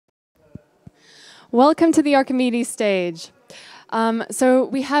Welcome to the Archimedes stage. So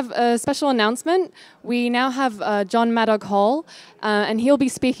we have a special announcement. We now have John Maddog Hall, and he'll be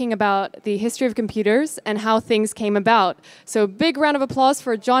speaking about the history of computers and how things came about. So big round of applause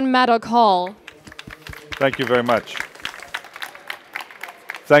for John Maddog Hall. Thank you very much.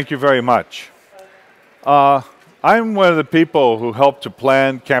 Thank you very much. I'm one of the people who helped to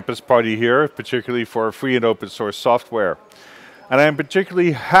plan Campus Party here, particularly for free and open source software. And I'm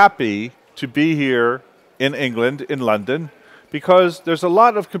particularly happy to be here in England, in London, because there's a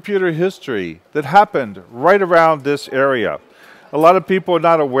lot of computer history that happened right around this area. A lot of people are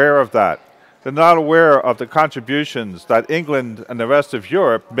not aware of that. They're not aware of the contributions that England and the rest of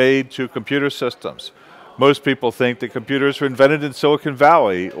Europe made to computer systems. Most people think that computers were invented in Silicon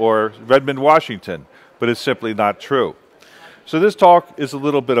Valley or Redmond, Washington, but it's simply not true. So this talk is a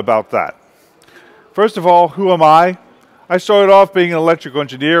little bit about that. First of all, who am I? I started off being an electrical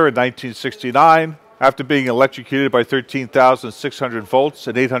engineer in 1969. After being electrocuted by 13,600 volts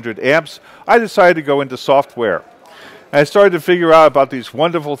and 800 amps, I decided to go into software. And I started to figure out about these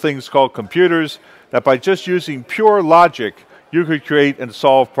wonderful things called computers, that by just using pure logic, you could create and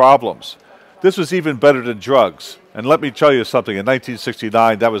solve problems. This was even better than drugs. And let me tell you something, in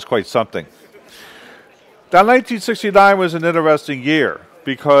 1969, that was quite something. Now, 1969 was an interesting year,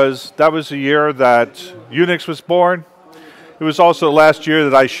 because that was the year that Unix was born. It was also the last year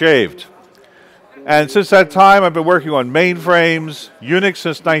that I shaved. And since that time, I've been working on mainframes, Unix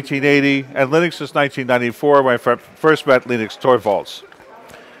since 1980, and Linux since 1994, when I first met Linus Torvalds.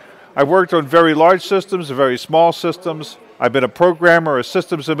 I've worked on very large systems and very small systems. I've been a programmer, a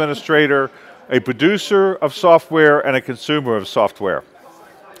systems administrator, a producer of software, and a consumer of software.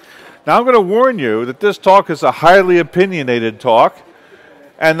 Now, I'm going to warn you that this talk is a highly opinionated talk,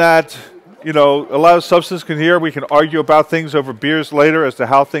 and that a lot of substance can hear. We can argue about things over beers later as to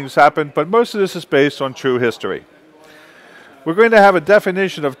how things happen, but most of this is based on true history. We're going to have a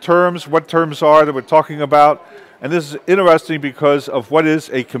definition of terms, what terms are that we're talking about, and this is interesting because of what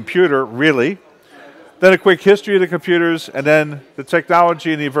is a computer, really. Then a quick history of the computers, and then the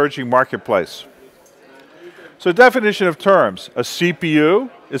technology and the emerging marketplace. So definition of terms. A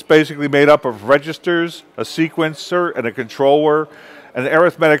CPU is basically made up of registers, a sequencer, and a controller, an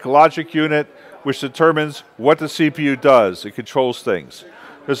arithmetic logic unit, which determines what the CPU does. It controls things.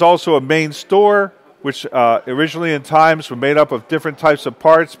 There's also a main store, which originally in times were made up of different types of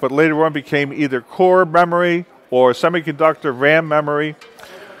parts, but later on became either core memory or semiconductor RAM memory.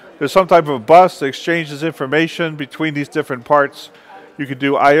 There's some type of a bus that exchanges information between these different parts. You can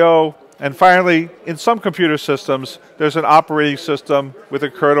do I/O. And finally, in some computer systems, there's an operating system with a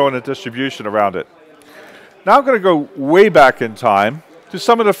kernel and a distribution around it. Now I'm going to go way back in time to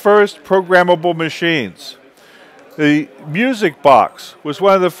some of the first programmable machines. The music box was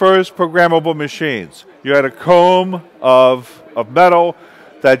one of the first programmable machines. You had a comb of metal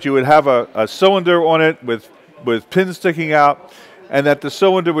that you would have a cylinder on it with pins sticking out, and that the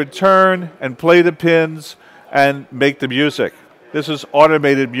cylinder would turn and play the pins and make the music. This is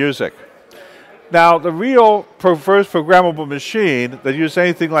automated music. Now, the real first programmable machine that used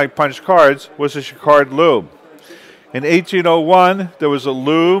anything like punch cards was a Jacquard loom. In 1801, there was a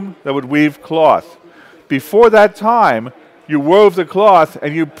loom that would weave cloth. Before that time, you wove the cloth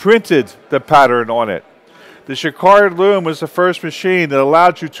and you printed the pattern on it. The Jacquard loom was the first machine that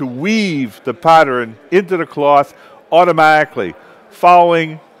allowed you to weave the pattern into the cloth automatically,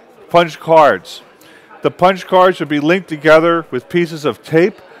 following punch cards. The punch cards would be linked together with pieces of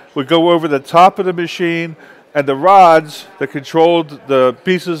tape, would go over the top of the machine, and the rods that controlled the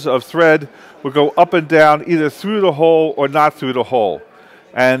pieces of thread would go up and down either through the hole or not through the hole,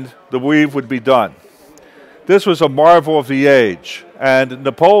 and the weave would be done. This was a marvel of the age, and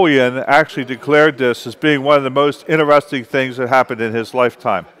Napoleon actually declared this as being one of the most interesting things that happened in his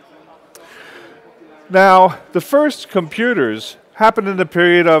lifetime. Now, the first computers happened in the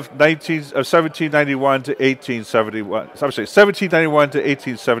period of 1791 to 1871. I'm sorry, 1791 to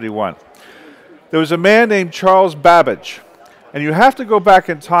 1871. There was a man named Charles Babbage, and you have to go back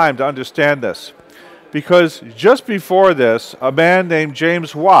in time to understand this, because just before this, a man named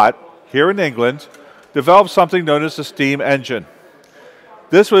James Watt, here in England, developed something known as the steam engine.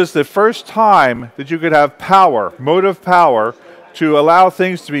 This was the first time that you could have power, motive power, to allow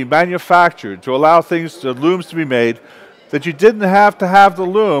things to be manufactured, to allow the looms to be made, that you didn't have to have the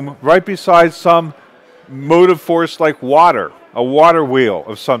loom right beside some motive force like water, a water wheel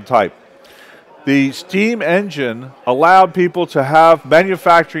of some type. The steam engine allowed people to have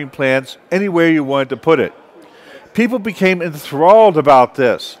manufacturing plants anywhere you wanted to put it. People became enthralled about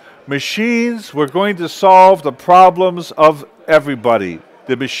this. Machines were going to solve the problems of everybody.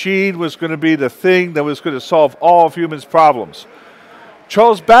 the machine was going to be the thing that was going to solve all of humans' problems.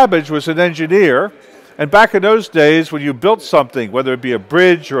 Charles Babbage was an engineer, and back in those days, when you built something, whether it be a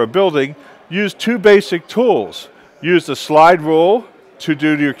bridge or a building, you used two basic tools. You used a slide rule to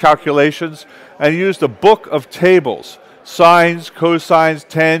do your calculations, and you used a book of tables, sines, cosines,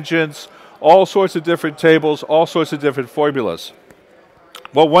 tangents, all sorts of different tables, all sorts of different formulas.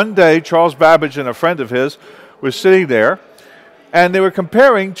 Well, one day, Charles Babbage and a friend of his were sitting there, and they were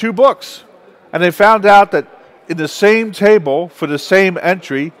comparing two books. And they found out that in the same table, for the same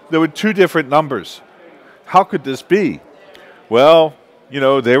entry, there were two different numbers. How could this be? Well, you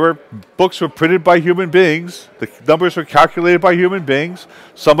know, books were printed by human beings. The numbers were calculated by human beings.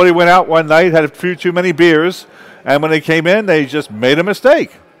 Somebody went out one night, had a few too many beers, and when they came in, they just made a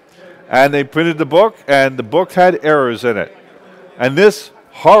mistake. And they printed the book, and the book had errors in it. And this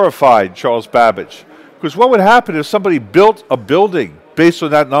horrified Charles Babbage. Because what would happen if somebody built a building based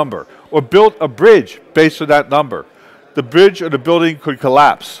on that number, or built a bridge based on that number? The bridge or the building could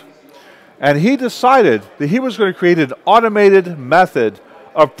collapse. And he decided that he was going to create an automated method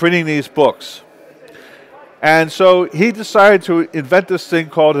of printing these books. And so he decided to invent this thing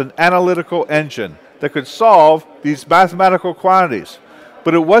called an analytical engine that could solve these mathematical quantities.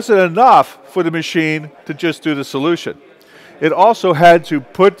 But it wasn't enough for the machine to just do the solution. It also had to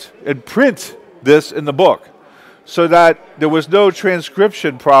put and print this in the book so that there was no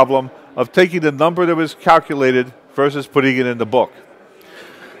transcription problem of taking the number that was calculated versus putting it in the book.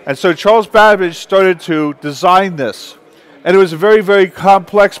 And so Charles Babbage started to design this. And it was a very, very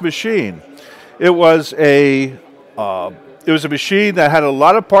complex machine. It was a machine that had a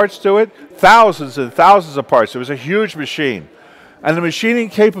lot of parts to it, thousands and thousands of parts. It was a huge machine. And the machining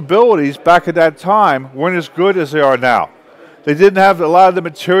capabilities back at that time weren't as good as they are now. They didn't have a lot of the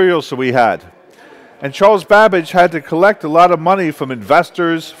materials that we had. And Charles Babbage had to collect a lot of money from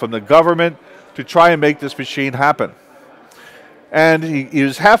investors, from the government, to try and make this machine happen. And he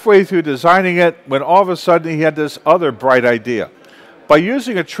was halfway through designing it when all of a sudden he had this other bright idea. By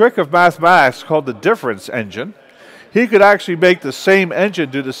using a trick of mathematics called the difference engine, he could actually make the same engine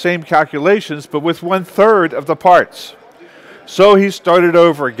do the same calculations, but with 1/3 of the parts. So he started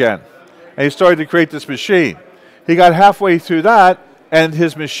over again, and he started to create this machine. He got halfway through that, and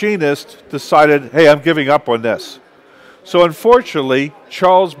his machinist decided, hey, I'm giving up on this. So unfortunately,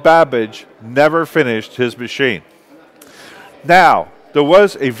 Charles Babbage never finished his machine. Now, there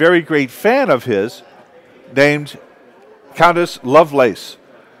was a very great fan of his named Countess Lovelace.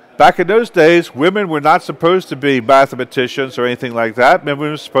 Back in those days, women were not supposed to be mathematicians or anything like that.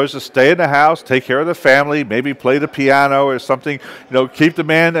 Women were supposed to stay in the house, take care of the family, maybe play the piano or something, keep the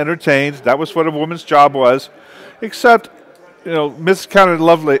man entertained. That was what a woman's job was. Except, Miss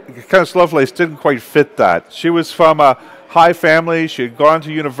Countess Lovelace didn't quite fit that. She was from a high family. She had gone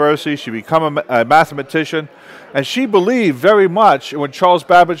to university. She had become a mathematician. And she believed very much in what Charles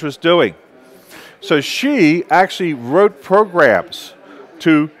Babbage was doing. So she actually wrote programs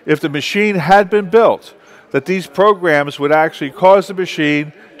to, if the machine had been built, that these programs would actually cause the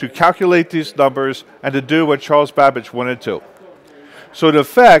machine to calculate these numbers and to do what Charles Babbage wanted to. So in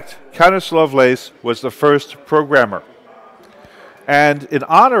effect, Countess Lovelace was the first programmer. And in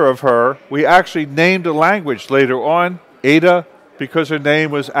honor of her, we actually named a language later on, Ada, because her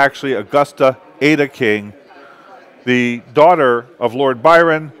name was actually Augusta Ada King, the daughter of Lord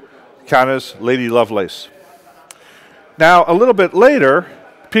Byron, Countess Lady Lovelace. Now, a little bit later,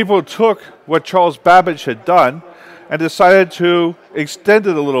 people took what Charles Babbage had done and decided to extend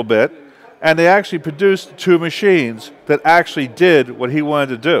it a little bit, and they actually produced two machines that actually did what he wanted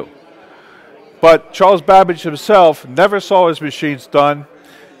to do. But Charles Babbage himself never saw his machines done.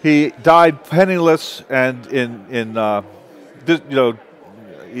 He died penniless, and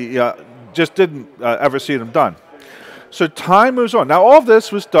he just didn't ever see them done. So time moves on. Now, all of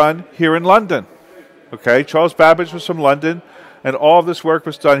this was done here in London. Okay, Charles Babbage was from London, and all of this work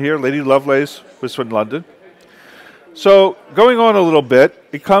was done here. Lady Lovelace was from London. So going on a little bit,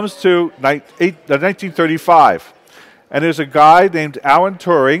 it comes to 1935, and there's a guy named Alan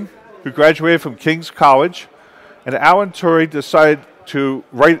Turing who graduated from King's College, and Alan Turing decided to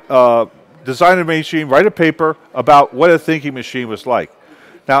design a machine, write a paper about what a thinking machine was like.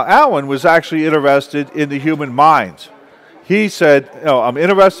 Now, Alan was actually interested in the human mind. He said, I'm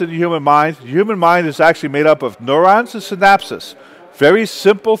interested in the human mind. The human mind is actually made up of neurons and synapses. Very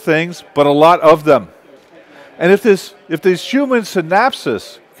simple things, but a lot of them. And if these human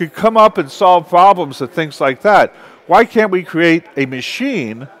synapses could come up and solve problems and things like that, why can't we create a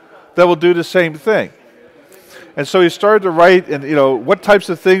machine that will do the same thing? And so he started to write, and what types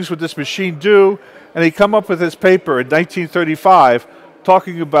of things would this machine do? And he came up with this paper in 1935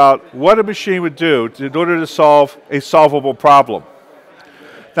 talking about what a machine would do in order to solve a solvable problem.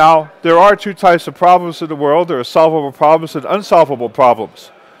 Now, there are two types of problems in the world. There are solvable problems and unsolvable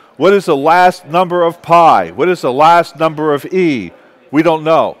problems. What is the last number of pi? What is the last number of e? We don't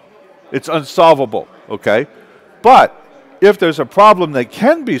know. It's unsolvable, okay? But if there's a problem that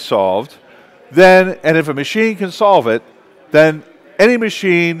can be solved, then, and if a machine can solve it, then any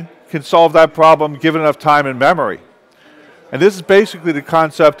machine can solve that problem given enough time and memory. And this is basically the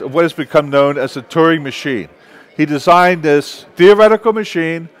concept of what has become known as the Turing machine. He designed this theoretical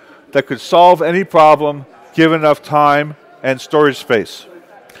machine that could solve any problem given enough time and storage space.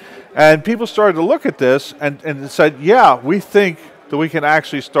 And people started to look at this and said, yeah, we think that we can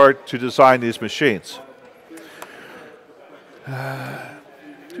actually start to design these machines.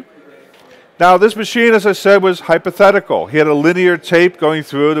 Now, this machine, as I said, was hypothetical. He had a linear tape going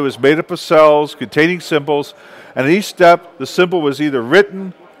through that was made up of cells containing symbols, and at each step, the symbol was either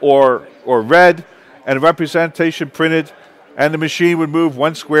written or read, and a representation printed, and the machine would move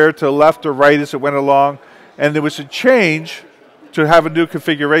one square to the left or right as it went along, and there was a change to have a new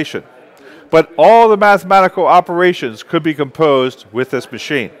configuration. But all the mathematical operations could be composed with this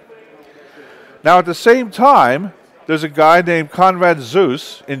machine. Now, at the same time, there's a guy named Konrad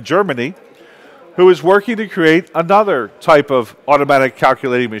Zuse in Germany who is working to create another type of automatic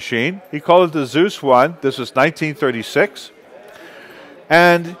calculating machine. He called it the Zuse 1. This was 1936.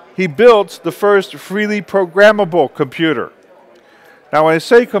 And he built the first freely programmable computer. Now, when I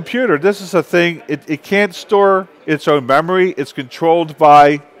say computer, this is a thing, it can't store its own memory. It's controlled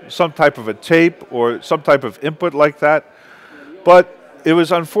by some type of a tape or some type of input like that. But it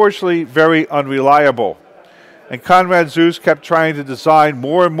was unfortunately very unreliable. And Konrad Zuse kept trying to design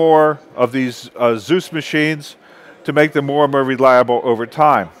more and more of these Zuse machines to make them more and more reliable over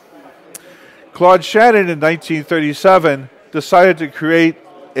time. Claude Shannon in 1937 decided to create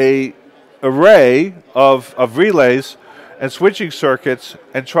an array of relays and switching circuits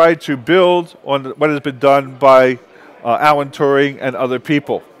and tried to build on what has been done by Alan Turing and other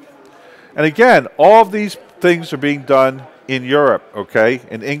people. And again, all of these things are being done in Europe, okay,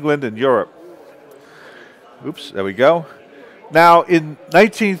 in England and Europe. Oops, there we go. Now, in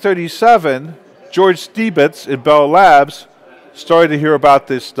 1937, George Stibitz in Bell Labs started to hear about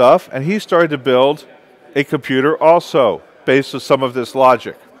this stuff, and he started to build a computer also based on some of this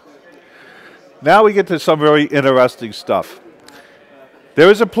logic. Now we get to some very interesting stuff.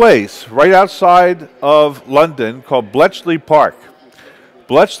 There is a place right outside of London called Bletchley Park.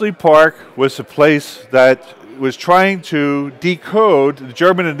 Bletchley Park was a place that was trying to decode the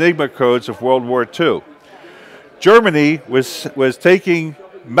German Enigma codes of World War II. Germany was taking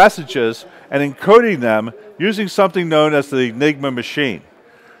messages and encoding them using something known as the Enigma machine.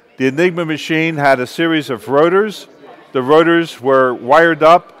 The Enigma machine had a series of rotors. The rotors were wired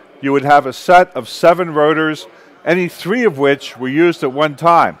up. You would have a set of 7 rotors, any 3 of which were used at one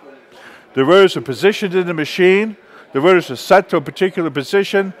time. The rotors were positioned in the machine. The rotors were set to a particular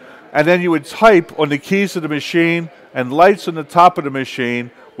position, and then you would type on the keys of the machine, and lights on the top of the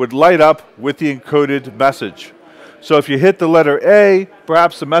machine would light up with the encoded message. So if you hit the letter A,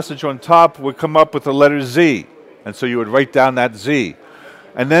 perhaps the message on top would come up with the letter Z, and so you would write down that Z.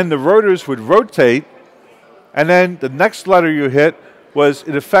 And then the rotors would rotate, and then the next letter you hit was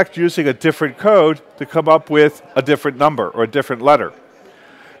in effect using a different code to come up with a different number or a different letter.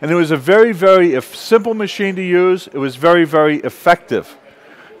 And it was a very, very simple machine to use. It was very, very effective.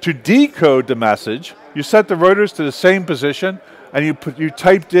 To decode the message, you set the rotors to the same position, and you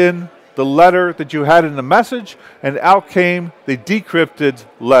typed in the letter that you had in the message, and out came the decrypted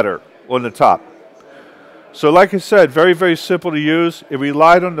letter on the top. So like I said, very, very simple to use. It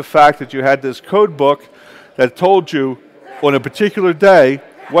relied on the fact that you had this code book that told you on a particular day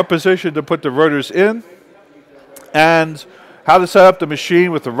what position to put the rotors in and how to set up the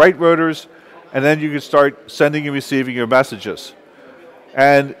machine with the right rotors, and then you could start sending and receiving your messages.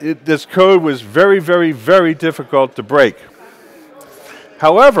 And this code was very, very, very difficult to break.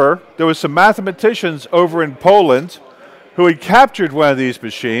 However, there were some mathematicians over in Poland who had captured one of these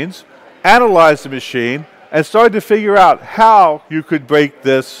machines, analyzed the machine, and started to figure out how you could break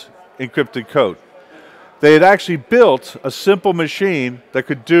this encrypted code. They had actually built a simple machine that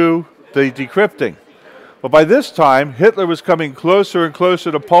could do the decrypting. But by this time, Hitler was coming closer and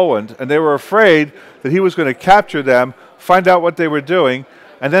closer to Poland, and they were afraid that he was going to capture them, find out what they were doing,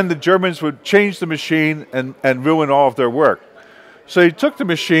 and then the Germans would change the machine and ruin all of their work. So he took the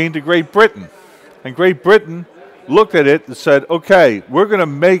machine to Great Britain, and Great Britain looked at it and said, okay, we're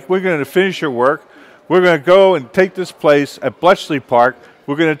going to finish your work. We're going to go and take this place at Bletchley Park.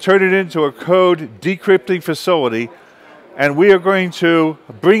 We're going to turn it into a code decrypting facility, and we are going to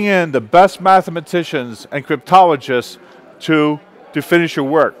bring in the best mathematicians and cryptologists to finish your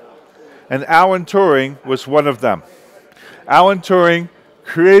work. And Alan Turing was one of them. Alan Turing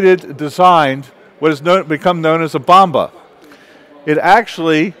created, designed what has become known as a bomba. It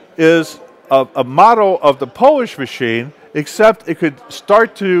actually is a model of the Polish machine, except it could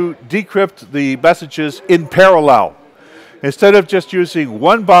start to decrypt the messages in parallel. Instead of just using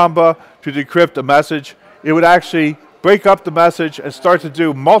one bomba to decrypt a message, it would actually break up the message and start to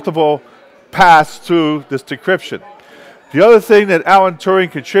do multiple paths through this decryption. The other thing that Alan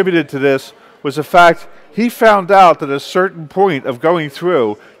Turing contributed to this was the fact he found out that at a certain point of going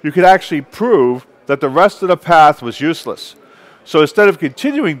through, you could actually prove that the rest of the path was useless. So instead of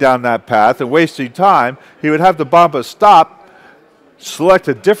continuing down that path and wasting time, he would have the bomba stop, select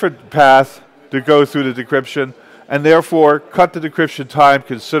a different path to go through the decryption, and therefore cut the decryption time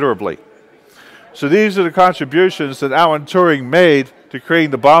considerably. So these are the contributions that Alan Turing made to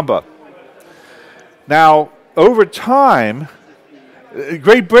creating the bomba. Now, over time,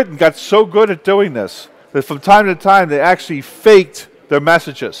 Great Britain got so good at doing this that from time to time they actually faked their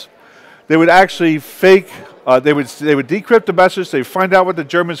messages. They would actually fake, they would decrypt the message, they'd find out what the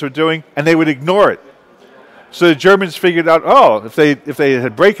Germans were doing, and they would ignore it. So the Germans figured out, oh, if they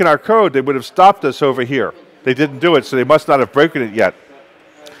had broken our code, they would have stopped us over here. They didn't do it, so they must not have broken it yet.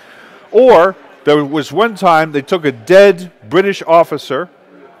 Or there was one time they took a dead British officer,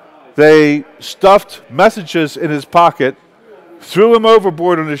 they stuffed messages in his pocket, threw him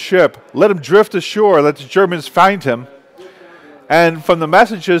overboard on the ship, let him drift ashore, let the Germans find him. And from the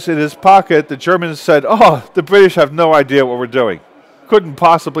messages in his pocket, the Germans said, oh, the British have no idea what we're doing. Couldn't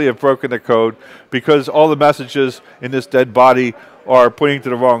possibly have broken the code because all the messages in this dead body are pointing to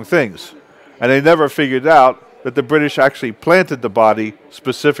the wrong things. And they never figured out that the British actually planted the body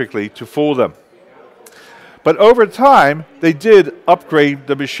specifically to fool them. But over time, they did upgrade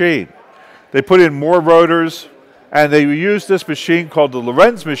the machine. They put in more rotors, and they used this machine called the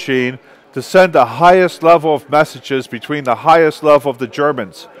Lorenz machine to send the highest level of messages between the highest level of the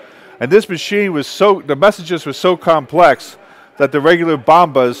Germans. And this machine was the messages were so complex that the regular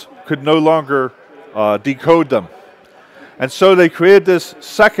bombas could no longer decode them. And so they created this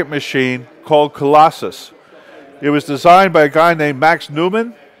second machine called Colossus. It was designed by a guy named Max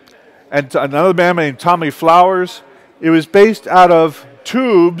Newman and another man named Tommy Flowers. It was based out of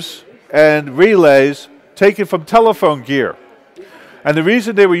tubes and relays taken from telephone gear. And the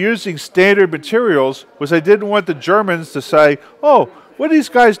reason they were using standard materials was they didn't want the Germans to say, oh, what are these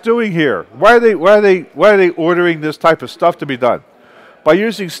guys doing here? Why are they ordering this type of stuff to be done? By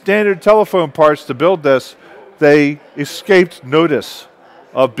using standard telephone parts to build this, they escaped notice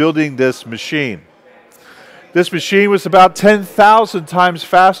of building this machine. This machine was about 10,000 times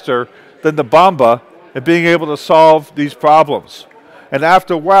faster than the bomba in being able to solve these problems. And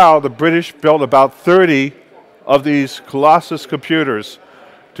after a while, the British built about 30 of these Colossus computers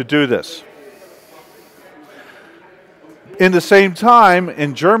to do this. In the same time,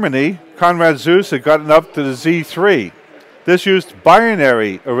 in Germany, Konrad Zuse had gotten up to the Z3. This used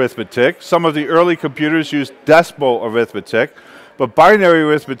binary arithmetic. Some of the early computers used decimal arithmetic, but binary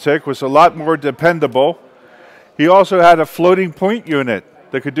arithmetic was a lot more dependable. He also had a floating point unit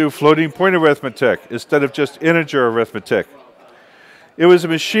that could do floating point arithmetic instead of just integer arithmetic. It was a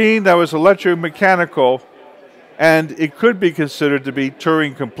machine that was electromechanical, and it could be considered to be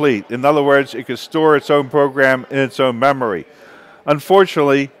Turing complete. In other words, it could store its own program in its own memory.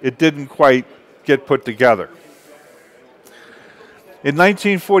 Unfortunately, it didn't quite get put together. In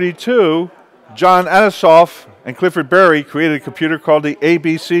 1942, John Anosov and Clifford Berry created a computer called the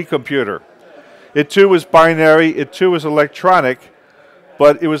ABC computer. It too was binary, it too was electronic,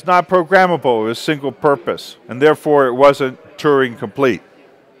 but it was not programmable, it was single purpose, and therefore it wasn't Turing complete.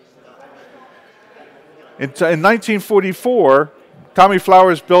 In 1944, Tommy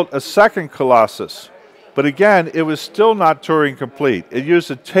Flowers built a second Colossus, but again, it was still not Turing complete. It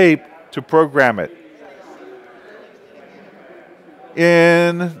used a tape to program it.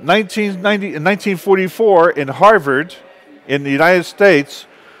 In 1944, in Harvard, in the United States,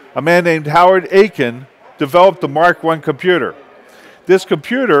 a man named Howard Aiken developed the Mark I computer. This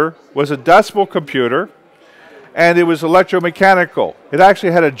computer was a decimal computer, and it was electromechanical. It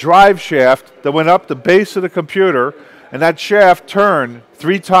actually had a drive shaft that went up the base of the computer, and that shaft turned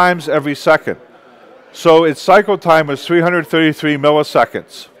 3 times every second. So its cycle time was 333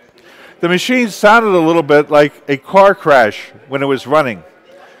 milliseconds. The machine sounded a little bit like a car crash when it was running.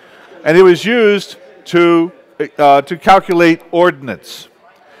 And it was used to calculate ordnance.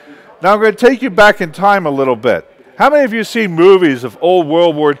 Now I'm going to take you back in time a little bit. How many of you seen movies of old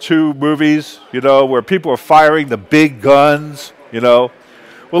World War II movies, where people are firing the big guns, Well,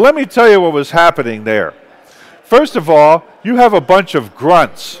 let me tell you what was happening there. First of all, you have a bunch of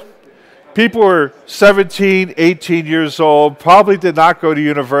grunts. People were 17, 18 years old, probably did not go to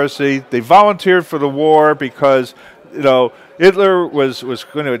university. They volunteered for the war because, Hitler was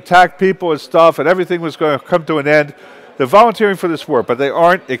going to attack people and stuff, and everything was going to come to an end. They're volunteering for this war, but they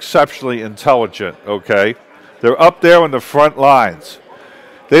aren't exceptionally intelligent, okay? They're up there on the front lines.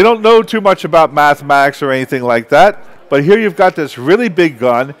 They don't know too much about mathematics or anything like that, but here you've got this really big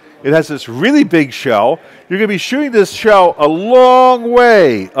gun. It has this really big shell. You're going to be shooting this shell a long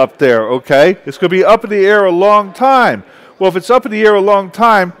way up there, okay? It's going to be up in the air a long time. Well, if it's up in the air a long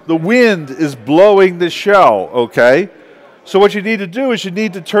time, the wind is blowing the shell, okay? So what you need to do is you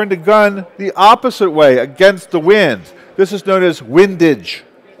need to turn the gun the opposite way against the wind. This is known as windage,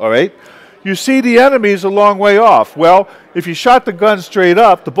 all right? You see the enemies a long way off. Well, if you shot the gun straight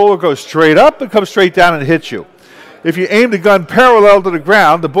up, the bullet goes straight up and comes straight down and hits you. If you aim the gun parallel to the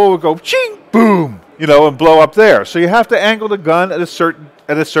ground, the bullet will go ching, boom, and blow up there. So you have to angle the gun at a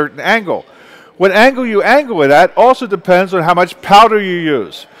certain angle. What angle you angle it at also depends on how much powder you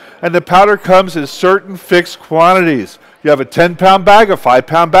use. And the powder comes in certain fixed quantities. You have a 10-pound bag, a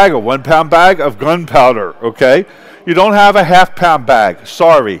 5-pound bag, a 1-pound bag of gunpowder, okay? You don't have a half-pound bag,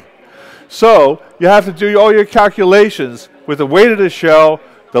 sorry. So you have to do all your calculations with the weight of the shell,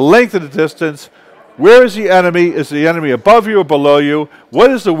 the length of the distance. Where is the enemy? Is the enemy above you or below you? What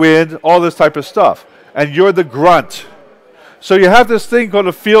is the wind? All this type of stuff. And you're the grunt. So you have this thing called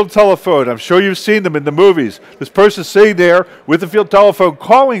a field telephone. I'm sure you've seen them in the movies. This person's sitting there with the field telephone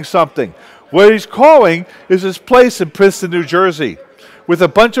calling something. What he's calling is this place in Princeton, New Jersey, with a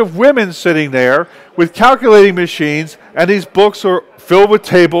bunch of women sitting there with calculating machines, and these books are filled with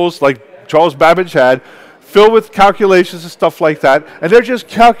tables like Charles Babbage had, filled with calculations and stuff like that, and they're just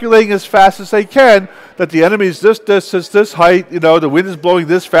calculating as fast as they can that the enemy's this distance, this height, the wind is blowing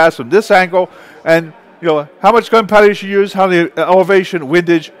this fast from this angle, and how much gunpowder you should use, how the elevation,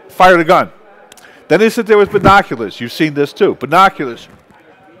 windage, fire the gun. Then they sit there with binoculars. You've seen this too, binoculars.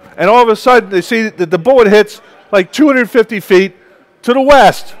 And all of a sudden they see that the bullet hits like 250 feet to the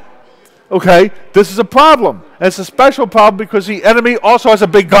west. Okay, this is a problem. And it's a special problem because the enemy also has a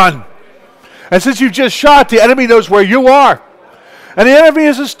big gun. And since you just shot, the enemy knows where you are. And the enemy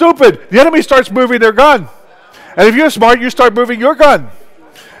isn't stupid. The enemy starts moving their gun. And if you're smart, you start moving your gun.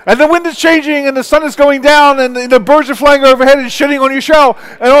 And the wind is changing, and the sun is going down, and the birds are flying overhead and shitting on your shell.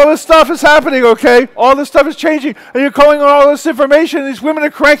 And all this stuff is happening, okay? All this stuff is changing. And you're calling on all this information, and these women are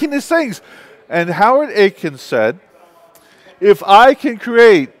cranking these things. And Howard Aiken said, if I can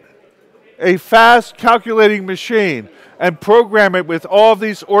create a fast calculating machine and program it with all of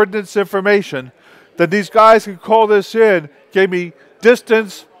these ordnance information, then these guys can call this in, give me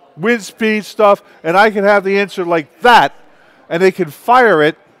distance, wind speed stuff, and I can have the answer like that, and they can fire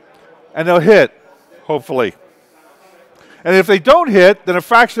it, and they'll hit, hopefully. And if they don't hit, then a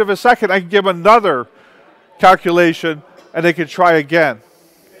fraction of a second, I can give another calculation, and they can try again.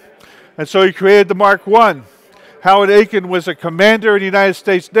 And so he created the Mark I. Howard Aiken was a commander in the United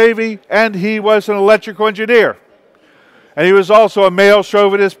States Navy, and he was an electrical engineer. And he was also a male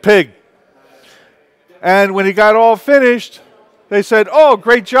chauvinist pig. And when he got all finished, they said, oh,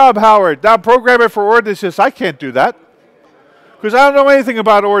 great job, Howard. Now program it for ordnance. I can't do that because I don't know anything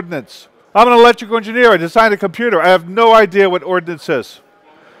about ordnance. I'm an electrical engineer. I designed a computer. I have no idea what ordnance is.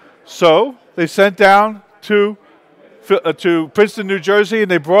 So they sent down to Princeton, New Jersey, and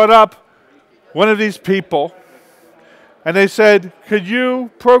they brought up one of these people. And they said, could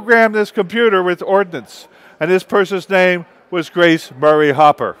you program this computer with ordnance? And this person's name was Grace Murray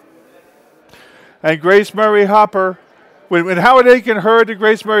Hopper. And Grace Murray Hopper, when Howard Aiken heard that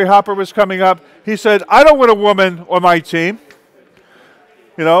Grace Murray Hopper was coming up, he said, I don't want a woman on my team.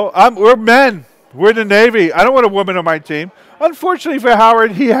 We're men. We're the Navy. I don't want a woman on my team. Unfortunately for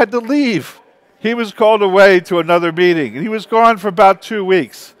Howard, he had to leave. He was called away to another meeting. And he was gone for about 2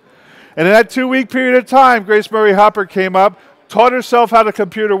 weeks. And in that 2-week period of time, Grace Murray Hopper came up, taught herself how the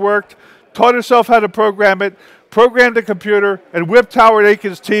computer worked, taught herself how to program it, programmed the computer, and whipped Howard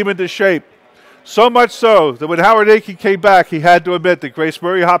Aiken's team into shape. So much so that when Howard Aiken came back, he had to admit that Grace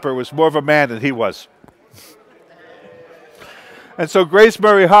Murray Hopper was more of a man than he was. And so Grace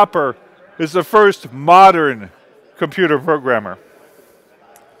Murray Hopper is the first modern computer programmer.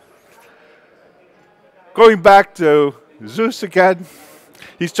 Going back to Zeus again,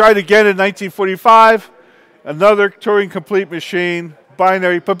 he's tried again in 1945, another Turing-complete machine,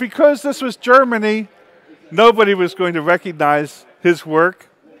 binary, but because this was Germany, nobody was going to recognize his work.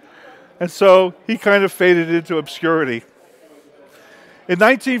 And so he kind of faded into obscurity. In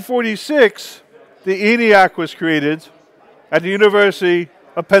 1946, the ENIAC was created at the University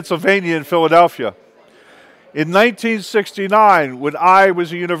of Pennsylvania in Philadelphia. In 1969, when I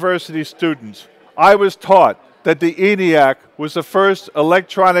was a university student, I was taught that the ENIAC was the first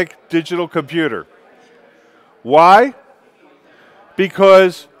electronic digital computer. Why?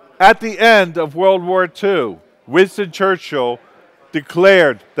 Because at the end of World War II, Winston Churchill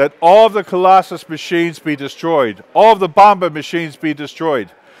declared that all of the Colossus machines be destroyed, all of the bomber machines be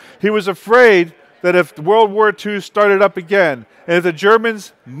destroyed. He was afraid that if World War II started up again, and if the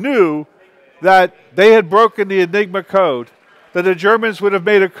Germans knew that they had broken the Enigma code, that the Germans would have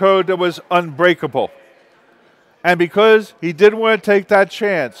made a code that was unbreakable. And because he didn't want to take that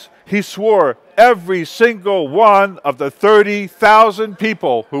chance, he swore every single one of the 30,000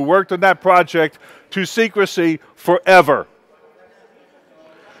 people who worked on that project to secrecy forever.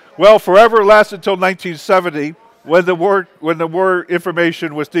 Well, forever lasted until 1970, when the war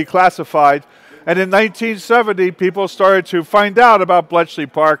information was declassified. And in 1970, people started to find out about Bletchley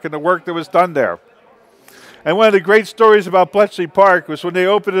Park and the work that was done there. And one of the great stories about Bletchley Park was when they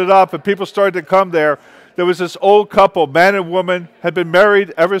opened it up and people started to come there, there was this old couple, man and woman, had been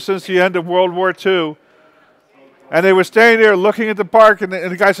married ever since the end of World War II. And they were standing there looking at the park, and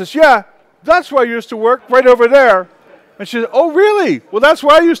the guy says, "Yeah, that's where I used to work, right over there." And she said, "Oh, really? Well, that's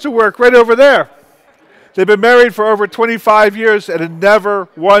where I used to work, right over there." They've been married for over 25 years and had never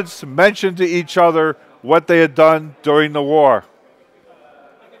once mentioned to each other what they had done during the war.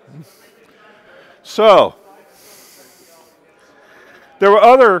 So, there were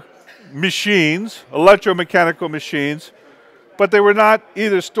other machines, electromechanical machines, but they were not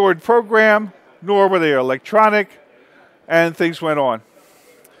either stored program, nor were they electronic, and things went on.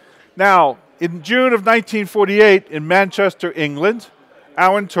 Now, in June of 1948, in Manchester, England,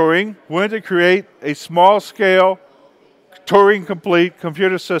 Alan Turing wanted to create a small-scale, Turing-complete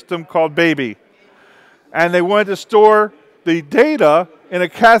computer system called Baby. And they wanted to store the data in a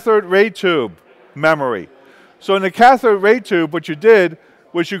cathode ray tube memory. So in the cathode ray tube, what you did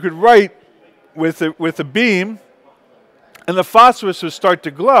was you could write with a beam, and the phosphorus would start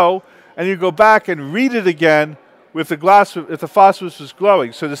to glow, and you go back and read it again with the glass if the phosphorus was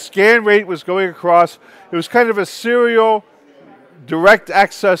glowing. So the scan rate was going across. It was kind of a serial direct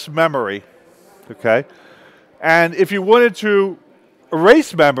access memory, okay? And if you wanted to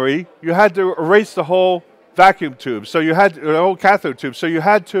erase memory, you had to erase the whole vacuum tube. So you had the whole cathode tube. So you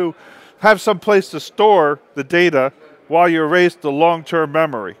had to have some place to store the data while you erased the long-term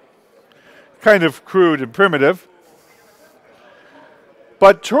memory. Kind of crude and primitive.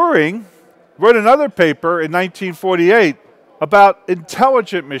 But Turing wrote another paper in 1948 about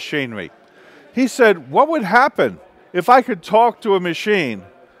intelligent machinery. He said, what would happen if I could talk to a machine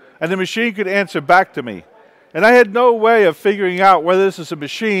and the machine could answer back to me? And I had no way of figuring out whether this is a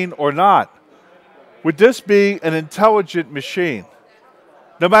machine or not. Would this be an intelligent machine?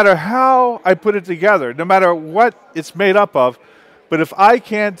 No matter how I put it together, no matter what it's made up of, but if I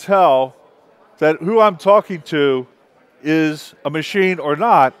can't tell that who I'm talking to is a machine or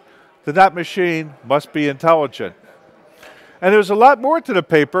not, then that machine must be intelligent. And there's a lot more to the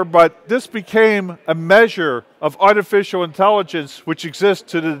paper, but this became a measure of artificial intelligence which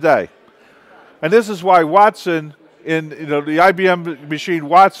exists to today. And this is why Watson, in the IBM machine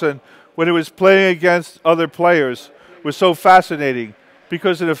Watson, when it was playing against other players, was so fascinating,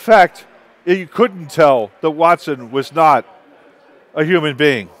 because in effect, you couldn't tell that Watson was not a human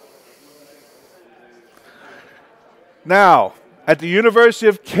being. Now, at the University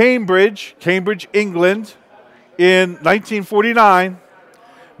of Cambridge, England, in 1949,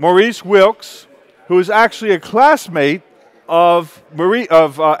 Maurice Wilkes, who was actually a classmate of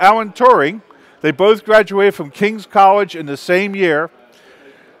Alan Turing, they both graduated from King's College in the same year.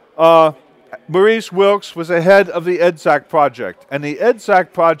 Maurice Wilkes was the head of the EDSAC project, and the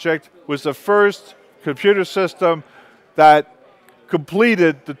EDSAC project was the first computer system that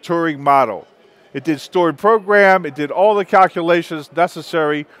completed the Turing model. It did stored program, it did all the calculations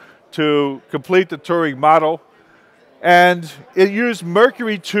necessary to complete the Turing model, and it used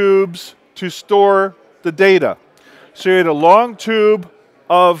mercury tubes to store the data. So you had a long tube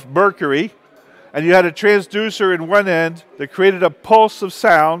of mercury, and you had a transducer in one end that created a pulse of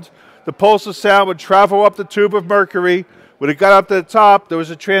sound. The pulse of sound would travel up the tube of mercury. When it got up to the top, there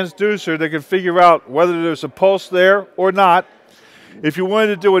was a transducer that could figure out whether there was a pulse there or not. If you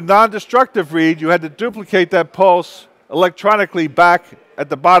wanted to do a non-destructive read, you had to duplicate that pulse electronically back at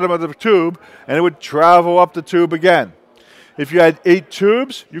the bottom of the tube, and it would travel up the tube again. If you had 8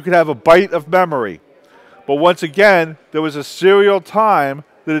 tubes, you could have a byte of memory. But once again, there was a serial time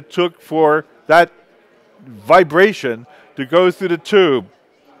that it took for that vibration to go through the tube.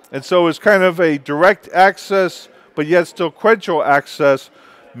 And so it's kind of a direct access, but yet still sequential access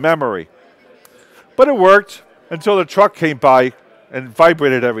memory. But it worked until the truck came by and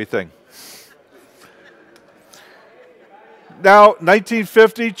vibrated everything. Now,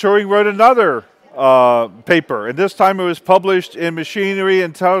 1950, Turing wrote another paper, and this time it was published in Machinery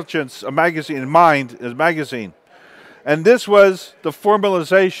Intelligence, a magazine, Mind, a magazine. And this was the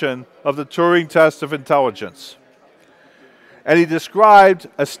formalization of the Turing test of intelligence. And he described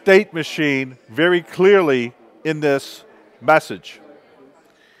a state machine very clearly in this message.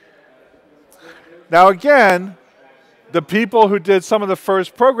 Now again, the people who did some of the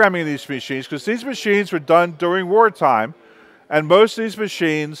first programming of these machines, because these machines were done during wartime, and most of these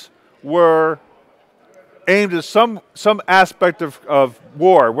machines were aimed at some aspect of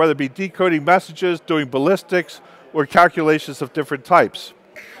war, whether it be decoding messages, doing ballistics, or calculations of different types.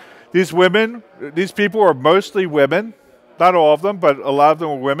 These people were mostly women, not all of them, but a lot of them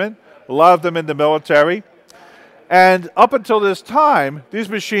were women, a lot of them in the military. And up until this time, these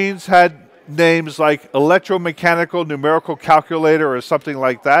machines had names like electromechanical numerical calculator or something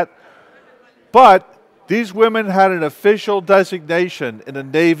like that. But these women had an official designation in the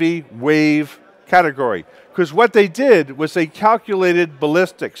Navy WAVE category, because what they did was they calculated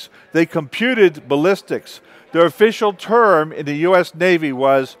ballistics. They computed ballistics. Their official term in the U.S. Navy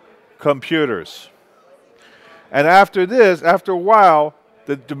was computers. And after this, after a while,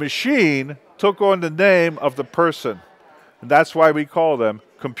 the machine took on the name of the person. And that's why we call them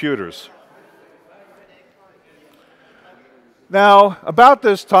computers. Now, about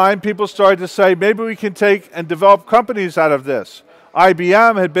this time, people started to say, maybe we can take and develop companies out of this.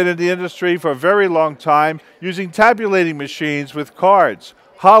 IBM had been in the industry for a very long time, using tabulating machines with cards,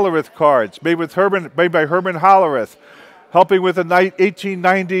 Hollerith cards, made by Herman Hollerith, helping with the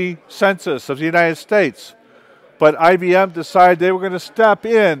 1890 census of the United States. But IBM decided they were going to step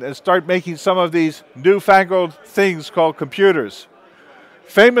in and start making some of these newfangled things called computers.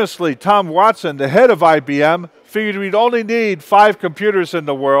 Famously, Tom Watson, the head of IBM, figured we'd only need 5 computers in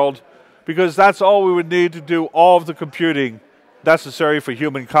the world because that's all we would need to do all of the computing necessary for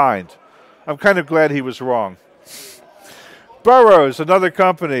humankind. I'm kind of glad he was wrong. Burroughs, another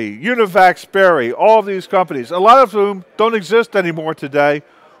company, Univac, Sperry, all of these companies, a lot of whom don't exist anymore today,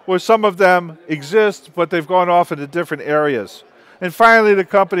 or some of them exist, but they've gone off into different areas. And finally, the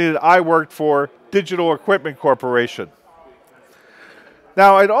company that I worked for, Digital Equipment Corporation.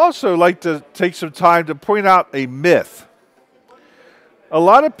 Now, I'd also like to take some time to point out a myth. A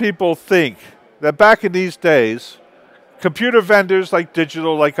lot of people think that back in these days, computer vendors like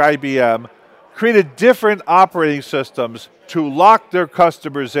Digital, like IBM, created different operating systems to lock their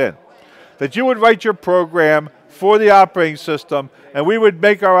customers in. That you would write your program for the operating system, and we would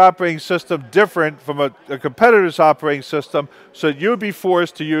make our operating system different from a competitor's operating system, so that you would be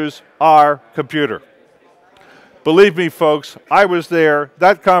forced to use our computer. Believe me, folks, I was there.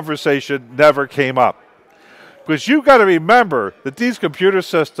 That conversation never came up. Because you've got to remember that these computer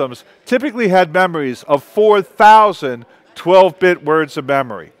systems typically had memories of 4,000 12-bit words of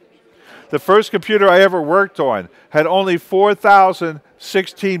memory. The first computer I ever worked on had only 4,000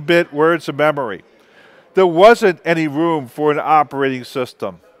 16-bit words of memory. There wasn't any room for an operating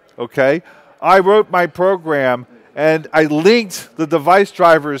system, okay? I wrote my program, and I linked the device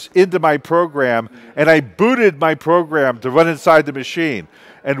drivers into my program, and I booted my program to run inside the machine.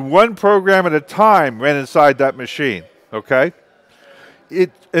 And one program at a time ran inside that machine, okay?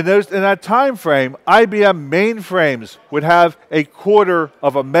 In that time frame, IBM mainframes would have 1/4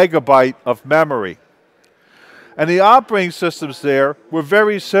 of a megabyte of memory. And the operating systems there were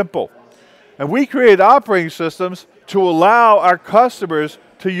very simple. And we created operating systems to allow our customers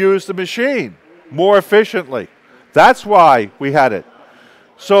to use the machine more efficiently. That's why we had it.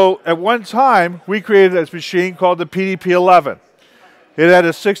 So at one time, we created a machine called the PDP-11. It had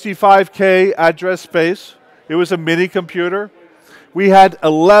a 65K address space. It was a mini computer. We had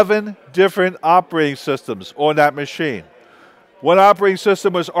 11 different operating systems on that machine. One operating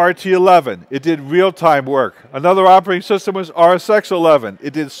system was RT11. It did real-time work. Another operating system was RSX11.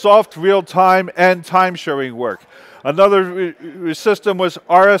 It did soft real-time and time-sharing work. Another system was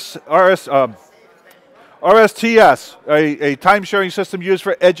RSTS, a time-sharing system used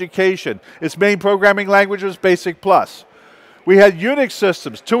for education. Its main programming language was BASIC+. We had Unix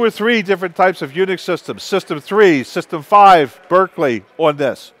systems, 2 or 3 different types of Unix systems, System 3, System 5, Berkeley on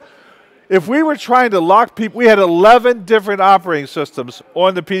this. If we were trying to lock people, we had 11 different operating systems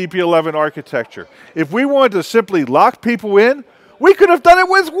on the PDP-11 architecture. If we wanted to simply lock people in, we could have done it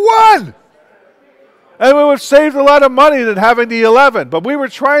with 1. And we would have saved a lot of money than having the 11. But we were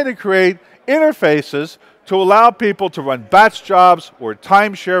trying to create interfaces to allow people to run batch jobs or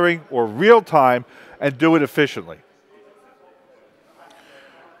time sharing or real time and do it efficiently.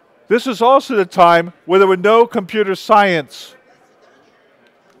 This was also the time where there were no computer science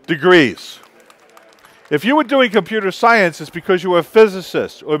degrees. If you were doing computer science, it's because you were a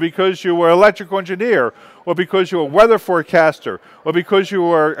physicist, or because you were an electrical engineer, or because you were a weather forecaster, or because you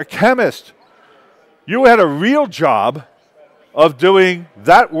were a chemist. You had a real job of doing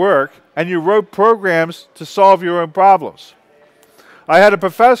that work, and you wrote programs to solve your own problems. I had a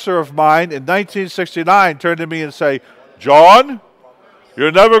professor of mine in 1969 turn to me and say, "John,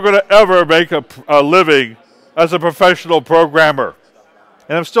 you're never going to ever make a living as a professional programmer."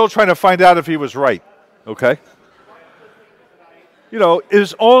 And I'm still trying to find out if he was right, okay? You know, it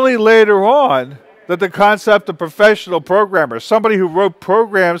was only later on that the concept of professional programmer, somebody who wrote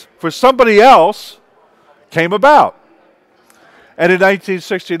programs for somebody else, came about. And in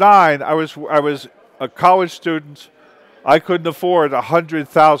 1969, I was a college student. I couldn't afford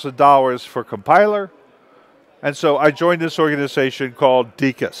 $100,000 for a compiler. And so I joined this organization called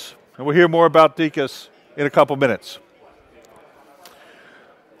DECUS. And we'll hear more about DECUS in a couple minutes.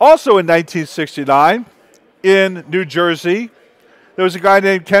 Also in 1969, in New Jersey, there was a guy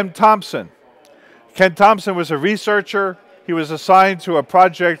named Ken Thompson. Ken Thompson was a researcher. He was assigned to a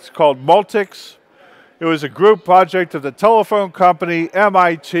project called Multics. It was a group project of the telephone company,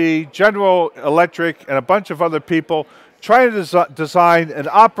 MIT, General Electric, and a bunch of other people trying to design an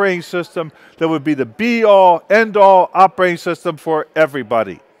operating system that would be the be-all, end-all operating system for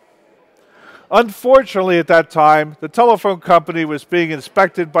everybody. Unfortunately, at that time, the telephone company was being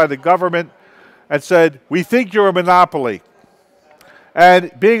inspected by the government and said, "We think you're a monopoly.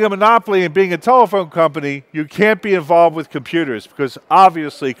 And being a monopoly and being a telephone company, you can't be involved with computers because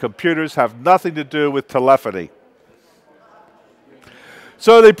obviously computers have nothing to do with telephony."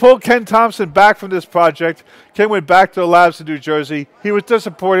 So they pulled Ken Thompson back from this project. Ken went back to the labs in New Jersey. He was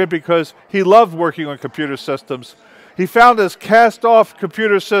disappointed because he loved working on computer systems. He found this cast-off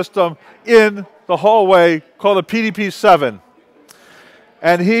computer system in the hallway called a PDP-7.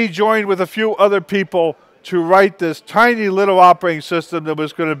 And he joined with a few other people to write this tiny little operating system that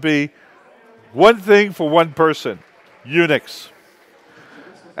was going to be one thing for one person, Unix.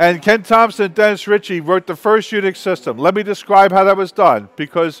 And Ken Thompson and Dennis Ritchie wrote the first Unix system. Let me describe how that was done,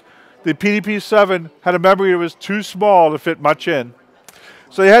 because the PDP-7 had a memory that was too small to fit much in.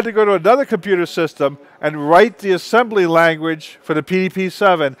 So they had to go to another computer system and write the assembly language for the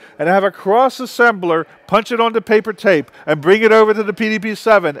PDP-7 and have a cross-assembler punch it onto paper tape and bring it over to the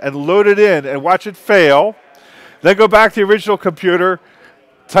PDP-7 and load it in and watch it fail. Then go back to the original computer,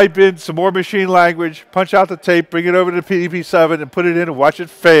 type in some more machine language, punch out the tape, bring it over to the PDP-7 and put it in and watch it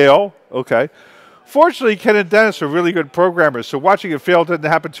fail. Okay. Fortunately, Ken and Dennis are really good programmers, so watching it fail didn't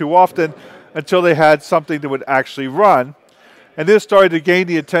happen too often until they had something that would actually run. And this started to gain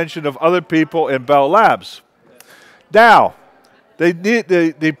the attention of other people in Bell Labs. Now, the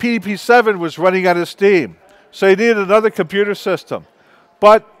PDP-7 was running out of steam, so they needed another computer system.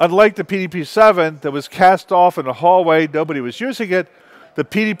 But unlike the PDP-7 that was cast off in the hallway, nobody was using it, the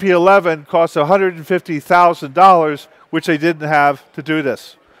PDP-11 cost $150,000, which they didn't have to do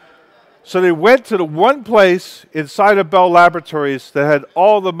this. So they went to the one place inside of Bell Laboratories that had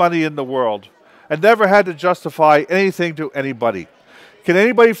all the money in the world and never had to justify anything to anybody. Can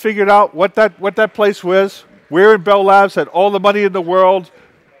anybody figure out what that place was? Where in Bell Labs had all the money in the world?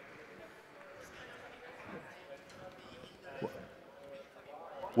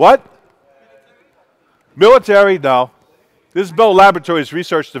 What? Military? No. This is Bell Laboratories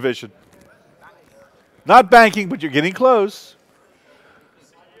Research Division. Not banking, but you're getting close.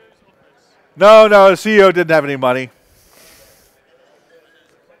 No, the CEO didn't have any money.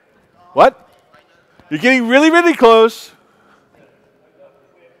 What? You're getting really, really close.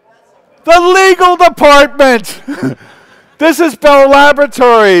 The legal department. This is Bell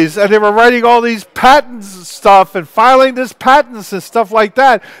Laboratories, and they were writing all these patents and stuff and filing these patents and stuff like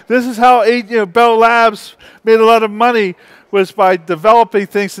that. This is how Bell Labs made a lot of money, was by developing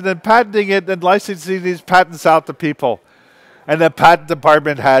things and then patenting it and licensing these patents out to people. And the patent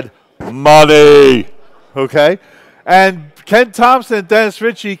department had money, okay? And Ken Thompson and Dennis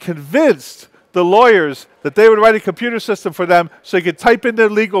Ritchie convinced the lawyers that they would write a computer system for them so they could type in their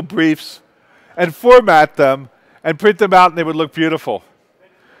legal briefs and format them and print them out, and they would look beautiful.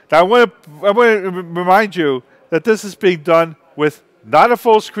 Now, I want to remind you that this is being done with not a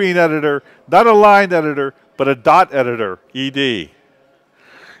full screen editor, not a line editor, but a dot editor, ED.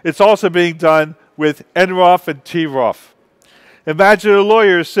 It's also being done with NROF and TROF. Imagine a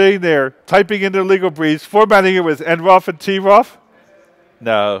lawyer sitting there, typing in their legal briefs, formatting it with nroff and troff.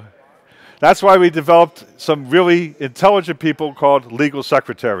 No. That's why we developed some really intelligent people called legal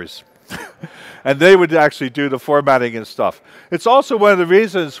secretaries. And they would actually do the formatting and stuff. It's also one of the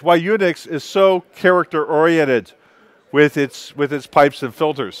reasons why Unix is so character-oriented with its pipes and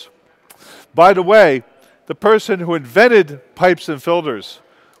filters. By the way, the person who invented pipes and filters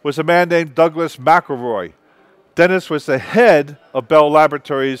was a man named Douglas McElroy. Dennis was the head of Bell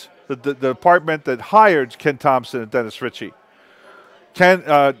Laboratories, the department that hired Ken Thompson and Dennis Ritchie.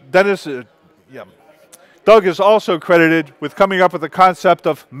 Doug is also credited with coming up with the concept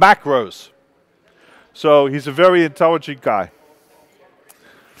of macros. So he's a very intelligent guy.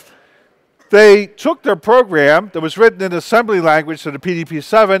 They took their program that was written in assembly language for the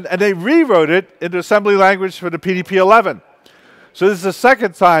PDP-7 and they rewrote it into assembly language for the PDP-11. So this is the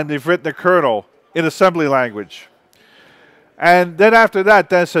second time they've written a kernel in assembly language. And then after that,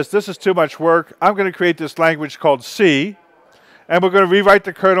 Dennis says, this is too much work. I'm going to create this language called C, and we're going to rewrite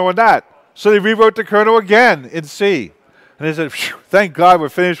the kernel in that. So they rewrote the kernel again in C. And they said, thank God we're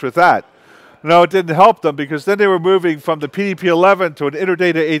finished with that. No, it didn't help them because then they were moving from the PDP-11 to an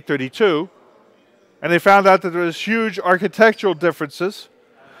Interdata 832, and they found out that there was huge architectural differences.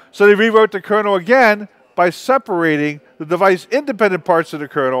 So they rewrote the kernel again by separating the device-independent parts of the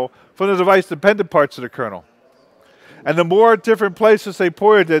kernel from the device-dependent parts of the kernel. And the more different places they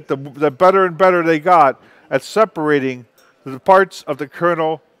pointed it, the better and better they got at separating the parts of the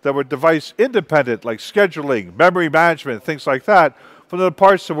kernel that were device-independent, like scheduling, memory management, things like that, from the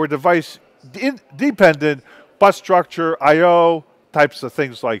parts that were device-dependent, bus structure, I/O, types of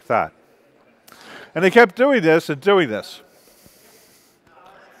things like that. And they kept doing this and doing this.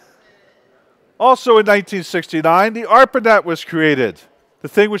 Also in 1969, the ARPANET was created. The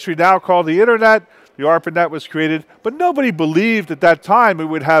thing which we now call the Internet, the ARPANET was created, but nobody believed at that time we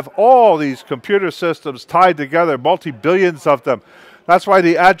would have all these computer systems tied together, multi-billions of them. That's why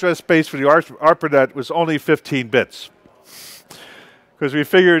the address space for the ARPANET was only 15 bits. Because we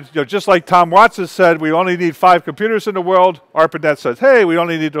figured, just like Tom Watson said, we only need 5 computers in the world, ARPANET says, hey, we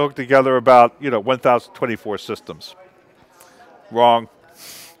only need to hook together about 1,024 systems. Wrong.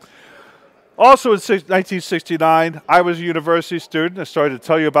 Also in 1969, I was a university student. I started to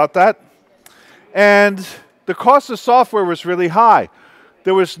tell you about that. And the cost of software was really high.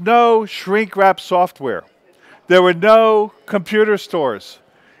 There was no shrink-wrap software. There were no computer stores.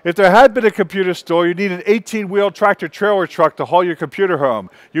 If there had been a computer store, you need an 18-wheel tractor-trailer truck to haul your computer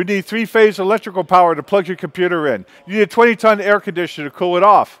home. You need 3-phase electrical power to plug your computer in. You need a 20-ton air conditioner to cool it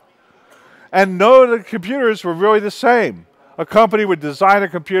off. And none of the computers were really the same. A company would design a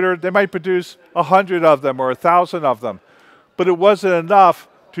computer. They might produce 100 of them or 1,000 of them. But it wasn't enough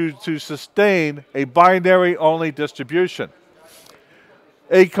to sustain a binary-only distribution.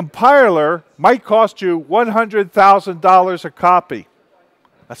 A compiler might cost you $100,000 a copy.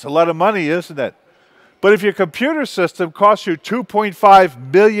 That's a lot of money, isn't it? But if your computer system costs you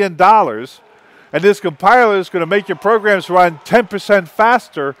 $2.5 million, and this compiler is going to make your programs run 10%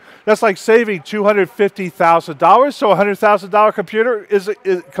 faster, that's like saving $250,000. So a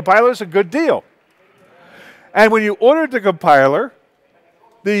 $100,000 compiler is a good deal. And when you ordered the compiler,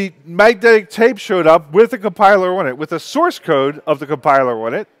 the magnetic tape showed up with the compiler on it, with the source code of the compiler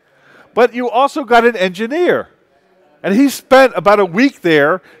on it. But you also got an engineer. And he spent about a week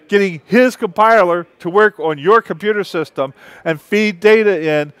there getting his compiler to work on your computer system and feed data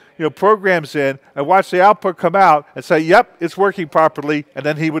in, programs in, and watch the output come out and say, yep, it's working properly, and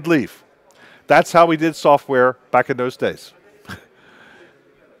then he would leave. That's how we did software back in those days.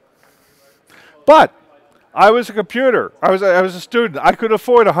 But I was a computer. I was a student. I could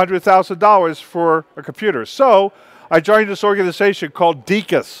afford $100,000 for a computer. So I joined this organization called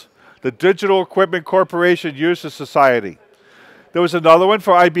DECUS, the Digital Equipment Corporation User Society. There was another one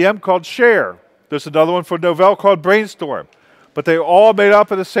for IBM called Share. There's another one for Novell called Brainstorm. But they all made up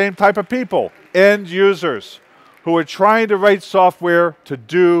of the same type of people, end users, who were trying to write software to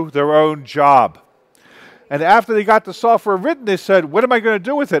do their own job. And after they got the software written, they said, what am I going to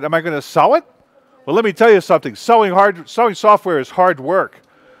do with it? Am I going to sell it? Well, let me tell you something. Selling software is hard work.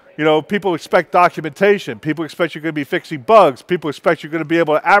 People expect documentation. People expect you're going to be fixing bugs. People expect you're going to be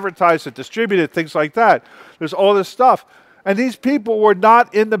able to advertise it, distribute it, things like that. There's all this stuff. And these people were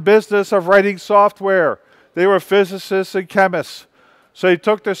not in the business of writing software. They were physicists and chemists. So they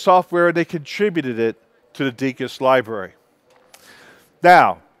took their software and they contributed it to the DECUS library.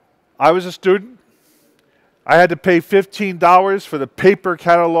 Now, I was a student. I had to pay $15 for the paper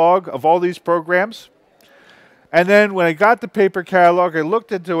catalog of all these programs. And then when I got the paper catalog, I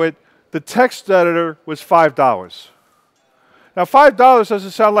looked into it, the text editor was $5. Now, $5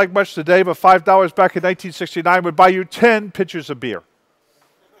 doesn't sound like much today, but $5 back in 1969 would buy you 10 pitchers of beer.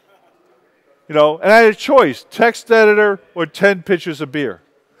 You know, and I had a choice, text editor or 10 pitchers of beer.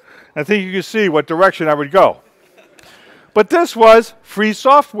 I think you can see what direction I would go. But this was free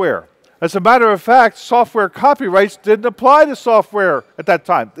software. As a matter of fact, software copyrights didn't apply to software at that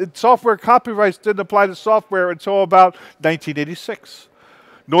time. Software copyrights didn't apply to software until about 1986.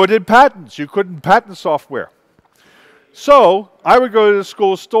 Nor did patents. You couldn't patent software. So I would go to the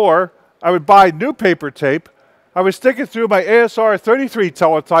school store. I would buy new paper tape. I would stick it through my ASR 33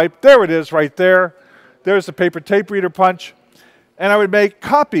 teletype. There it is right there. There's the paper tape reader punch. And I would make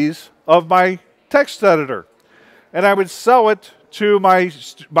copies of my text editor. And I would sell it to my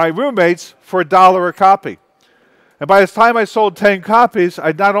roommates for $1 a copy. And by the time I sold 10 copies,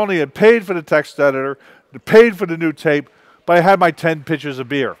 I not only had paid for the text editor, paid for the new tape, but I had my 10 pitchers of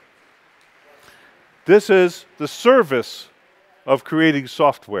beer. This is the service of creating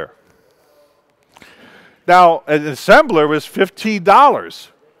software. Now, an assembler was $15.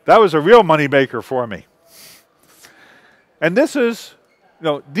 That was a real moneymaker for me. And this is, you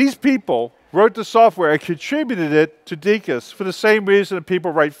know, these people wrote the software and contributed it to DECUS for the same reason that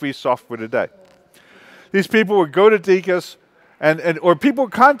people write free software today. These people would go to DECUS or people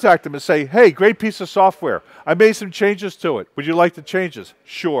would contact them and say, hey, great piece of software. I made some changes to it. Would you like the changes?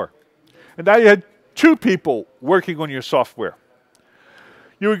 Sure. And now you had 2 people working on your software.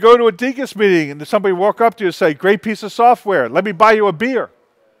 You would go to a DECUS meeting and somebody would walk up to you and say, great piece of software. Let me buy you a beer.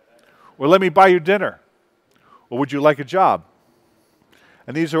 Or let me buy you dinner. Or would you like a job?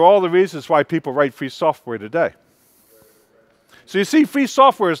 And these are all the reasons why people write free software today. So you see, free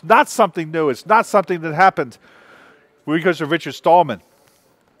software is not something new. It's not something that happened because of Richard Stallman.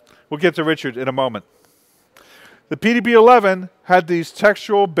 We'll get to Richard in a moment. The PDB-11 had these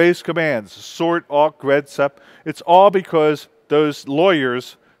textual-based commands, sort, awk, grad, sep. It's all because those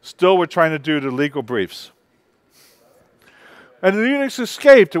lawyers still were trying to do the legal briefs. And the Unix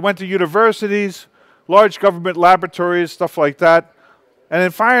escaped. It went to universities, large government laboratories, stuff like that. And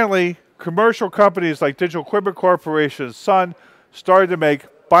then finally, commercial companies like Digital Equipment Corporation, Sun, started to make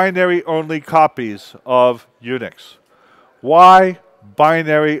binary-only copies of Unix. Why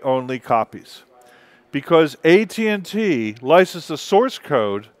binary-only copies? Because AT&T licensed the source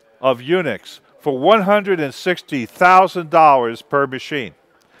code of Unix for $160,000 per machine.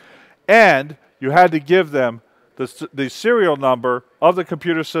 And you had to give them the serial number of the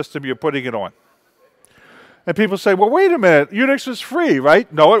computer system you're putting it on. And people say, well, wait a minute, Unix is free,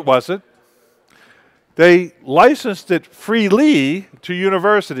 right? No, it wasn't. They licensed it freely to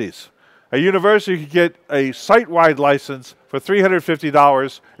universities. A university could get a site-wide license for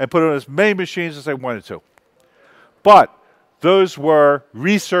 $350 and put it on as many machines as they wanted to. But those were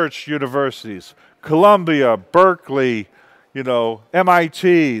research universities. Columbia, Berkeley,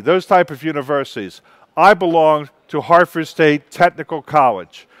 MIT, those type of universities. I belonged to Hartford State Technical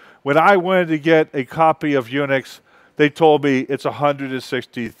College. When I wanted to get a copy of Unix, they told me it's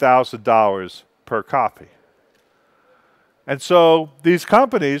 $160,000 per copy. And so these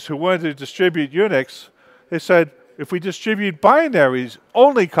companies who wanted to distribute Unix, they said, if we distribute binaries,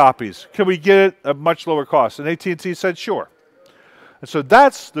 only copies, can we get it at much lower cost? And AT&T said, sure. And so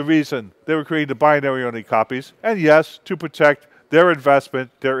that's the reason they were creating the binary-only copies, and yes, to protect their investment,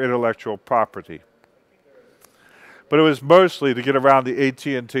 their intellectual property. But it was mostly to get around the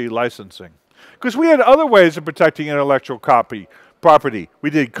AT&T licensing. Because we had other ways of protecting intellectual property. We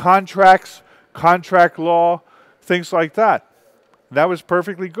did contracts, contract law, things like that. And that was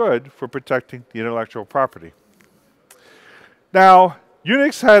perfectly good for protecting the intellectual property. Now,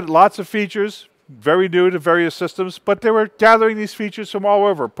 Unix had lots of features, very new to various systems, but they were gathering these features from all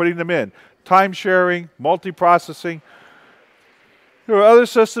over, putting them in. Time sharing, multiprocessing. There were other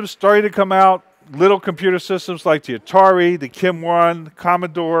systems starting to come out, little computer systems like the Atari, the Kim-1,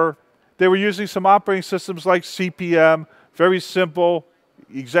 Commodore. They were using some operating systems like CPM, very simple,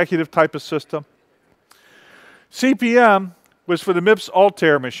 executive type of system. CPM was for the MIPS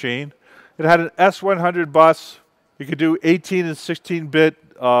Altair machine. It had an S100 bus. You could do 18 and 16-bit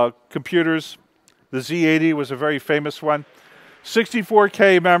computers. The Z80 was a very famous one.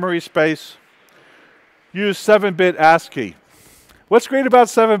 64K memory space. Used 7-bit ASCII. What's great about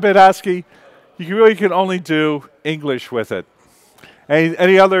 7-bit ASCII? You really can only do English with it.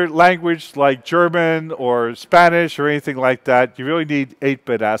 Any other language like German or Spanish or anything like that, you really need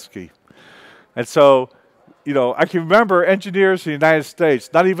 8-bit ASCII. And so, I can remember engineers in the United States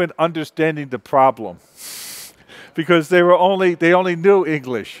not even understanding the problem because they only knew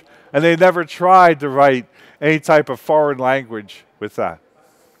English and they never tried to write any type of foreign language with that.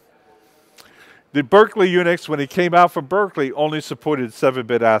 The Berkeley Unix, when it came out from Berkeley, only supported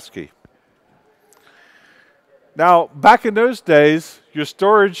 7-bit ASCII. Now, back in those days, your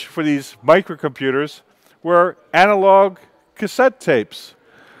storage for these microcomputers were analog cassette tapes.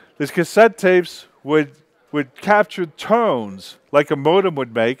 These cassette tapes would capture tones like a modem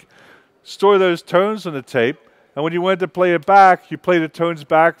would make, store those tones on the tape, and when you wanted to play it back, you play the tones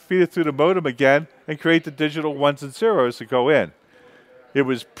back, feed it through the modem again, and create the digital ones and zeros to go in. It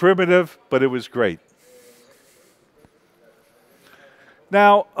was primitive, but it was great.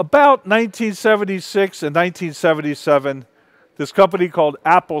 Now, about 1976 and 1977, this company called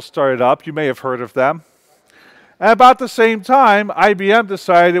Apple started up. You may have heard of them. And about the same time, IBM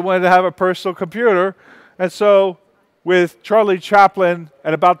decided it wanted to have a personal computer. And so with Charlie Chaplin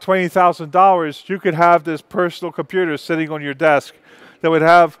and about $20,000, you could have this personal computer sitting on your desk that would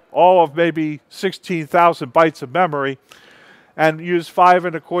have all of maybe 16,000 bytes of memory and use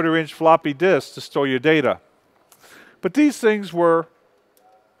 5¼ inch floppy disks to store your data. But these things were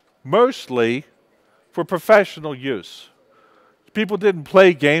mostly for professional use. People didn't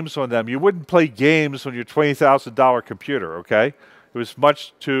play games on them. You wouldn't play games on your $20,000 computer, okay? It was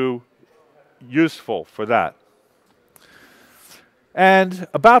much too useful for that. And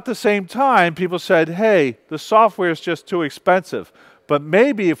about the same time, people said, hey, the software is just too expensive. But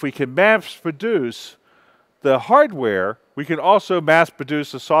maybe if we can mass produce the hardware, we can also mass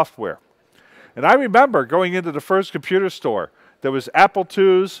produce the software. And I remember going into the first computer store. There was Apple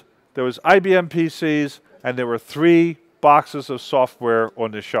IIs, there was IBM PCs, and there were 3 boxes of software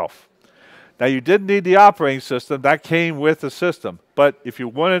on the shelf. Now, you didn't need the operating system. That came with the system. But if you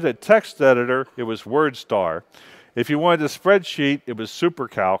wanted a text editor, it was WordStar. If you wanted a spreadsheet, it was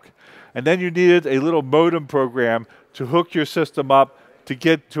SuperCalc. And then you needed a little modem program to hook your system up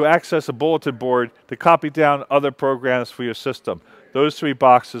to access a bulletin board to copy down other programs for your system. Those 3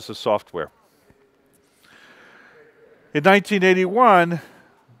 boxes of software. In 1981,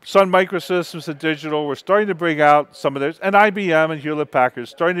 Sun Microsystems and Digital were starting to bring out some of theirs, and IBM and Hewlett-Packard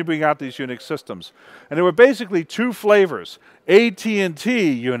starting to bring out these Unix systems. And there were basically 2 flavors,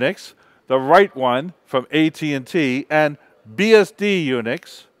 AT&T Unix, the right one from AT&T, and BSD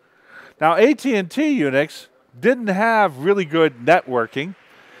Unix. Now, AT&T Unix didn't have really good networking.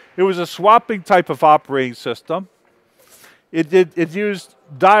 It was a swapping type of operating system. It used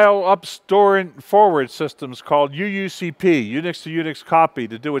dial-up store and forward systems called UUCP, Unix to Unix copy,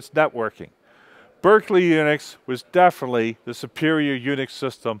 to do its networking. Berkeley Unix was definitely the superior Unix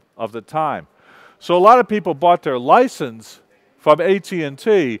system of the time. So a lot of people bought their license from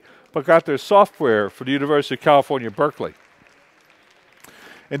AT&T, but got their software from the University of California, Berkeley.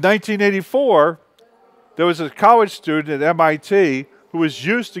 In 1984, there was a college student at MIT who was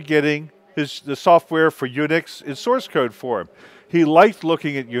used to getting the software for Unix in source code for him. He liked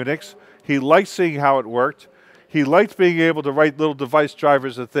looking at Unix. He liked seeing how it worked. He liked being able to write little device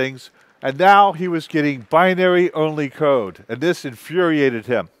drivers and things. And now he was getting binary-only code. And this infuriated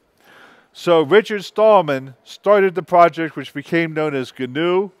him. So Richard Stallman started the project which became known as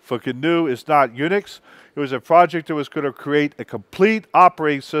GNU, for GNU is not Unix. It was a project that was going to create a complete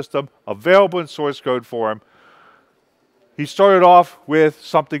operating system available in source code form. He started off with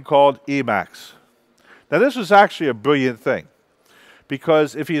something called Emacs. Now this was actually a brilliant thing,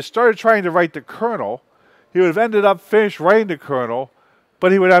 because if he had started trying to write the kernel, he would have ended up finished writing the kernel,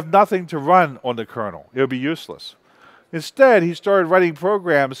 but he would have nothing to run on the kernel. It would be useless. Instead, he started writing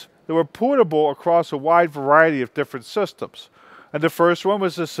programs that were portable across a wide variety of different systems. And the first one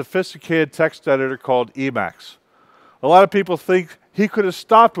was a sophisticated text editor called Emacs. A lot of people think he could have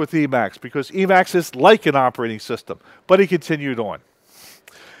stopped with Emacs because Emacs is like an operating system, but he continued on.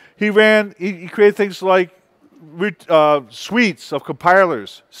 He created things like suites of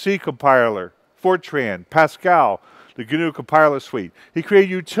compilers, C compiler, Fortran, Pascal, the GNU compiler suite. He created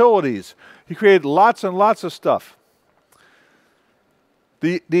utilities. He created lots and lots of stuff.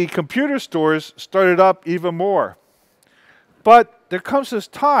 The computer stores started up even more. But there comes this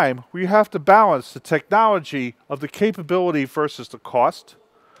time where you have to balance the technology of the capability versus the cost,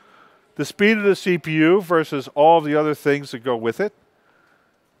 the speed of the CPU versus all of the other things that go with it,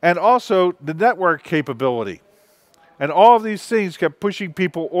 and also the network capability. And all of these things kept pushing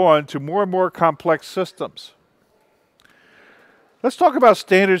people on to more and more complex systems. Let's talk about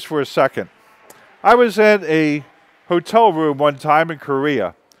standards for a second. I was in a hotel room one time in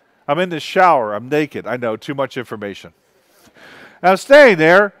Korea. I'm in the shower. I'm naked. I know, too much information. And I'm staying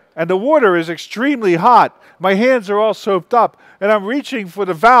there, and the water is extremely hot. My hands are all soaked up, and I'm reaching for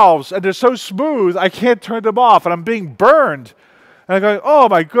the valves, and they're so smooth, I can't turn them off, and I'm being burned. And I'm going, oh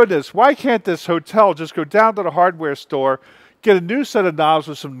my goodness, why can't this hotel just go down to the hardware store, get a new set of knobs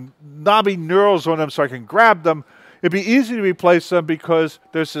with some knobby knurls on them so I can grab them, it'd be easy to replace them because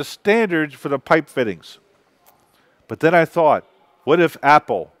there's a standard for the pipe fittings. But then I thought, what if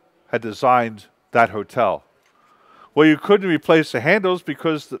Apple had designed that hotel? Well, you couldn't replace the handles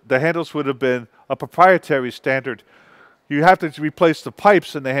because the handles would have been a proprietary standard. You have to replace the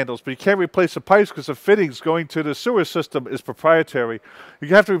pipes in the handles, but you can't replace the pipes because the fittings going to the sewer system is proprietary. You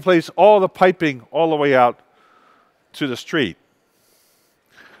have to replace all the piping all the way out to the street.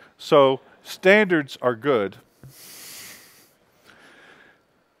 So standards are good.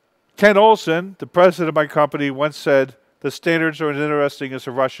 Ken Olsen, the president of my company, once said, the standards are as interesting as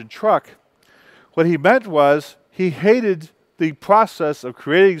a Russian truck. What he meant was he hated the process of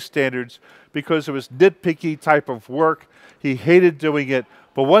creating standards because it was nitpicky type of work. He hated doing it.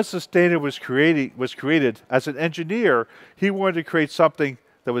 But once the standard was created, as an engineer, he wanted to create something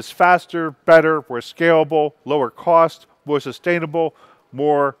that was faster, better, more scalable, lower cost, more sustainable,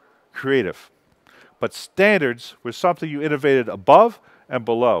 more creative. But standards were something you innovated above and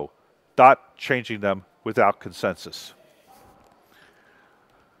below, not changing them without consensus.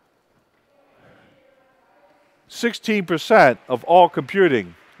 16% of all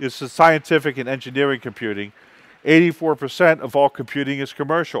computing is the scientific and engineering computing. 84% of all computing is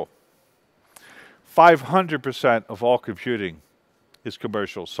commercial. 500% of all computing is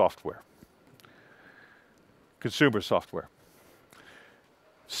commercial software, consumer software.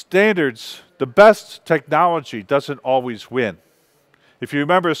 Standards, the best technology doesn't always win. If you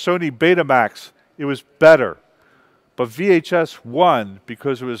remember Sony Betamax, it was better. But VHS won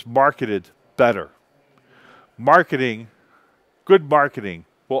because it was marketed better. Marketing, good marketing,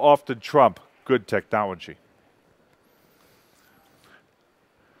 will often trump good technology.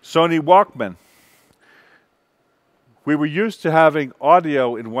 Sony Walkman. We were used to having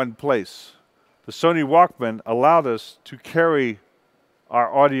audio in one place. The Sony Walkman allowed us to carry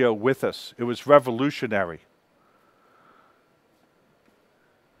our audio with us. It was revolutionary.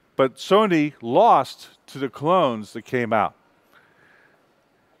 But Sony lost to the clones that came out.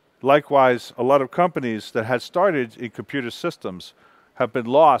 Likewise, a lot of companies that had started in computer systems have been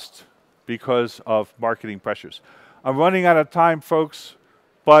lost because of marketing pressures. I'm running out of time, folks,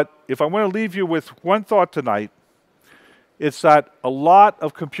 but if I want to leave you with one thought tonight, it's that a lot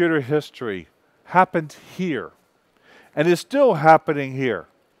of computer history happened here and is still happening here.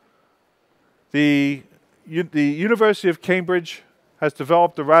 The University of Cambridge has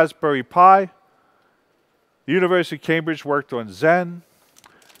developed the Raspberry Pi. The University of Cambridge worked on Zen.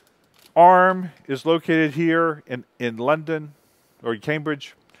 ARM is located here in London or in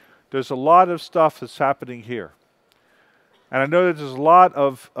Cambridge. There's a lot of stuff that's happening here. And I know that there's a lot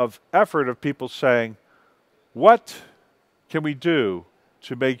of effort of people saying, what can we do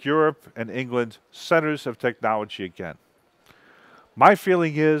to make Europe and England centers of technology again? My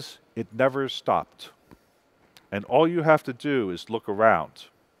feeling is it never stopped. And all you have to do is look around.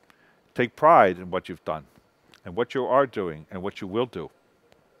 Take pride in what you've done and what you are doing and what you will do.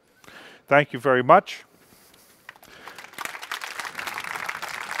 Thank you very much.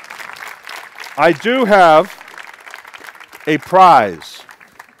 I do have a prize.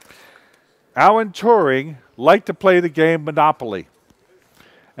 Alan Turing liked to play the game Monopoly.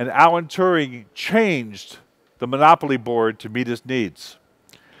 And Alan Turing changed the Monopoly board to meet his needs.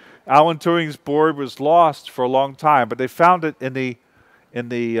 Alan Turing's board was lost for a long time, but they found it in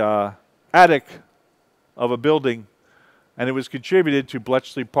the attic of a building, and it was contributed to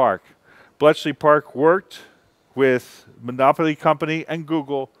Bletchley Park. Bletchley Park worked with Monopoly Company and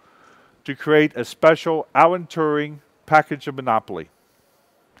Google to create a special Alan Turing package of Monopoly.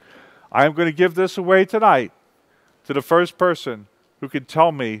 I am going to give this away tonight to the first person who can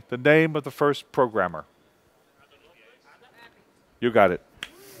tell me the name of the first programmer. You got it.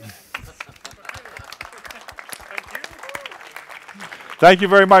 Thank you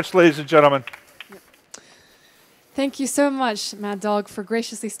very much, ladies and gentlemen. Thank you so much, Mad Dog, for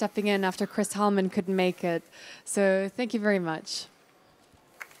graciously stepping in after Chris Hallman couldn't make it. So thank you very much.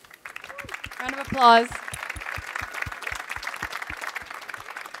 Round of applause.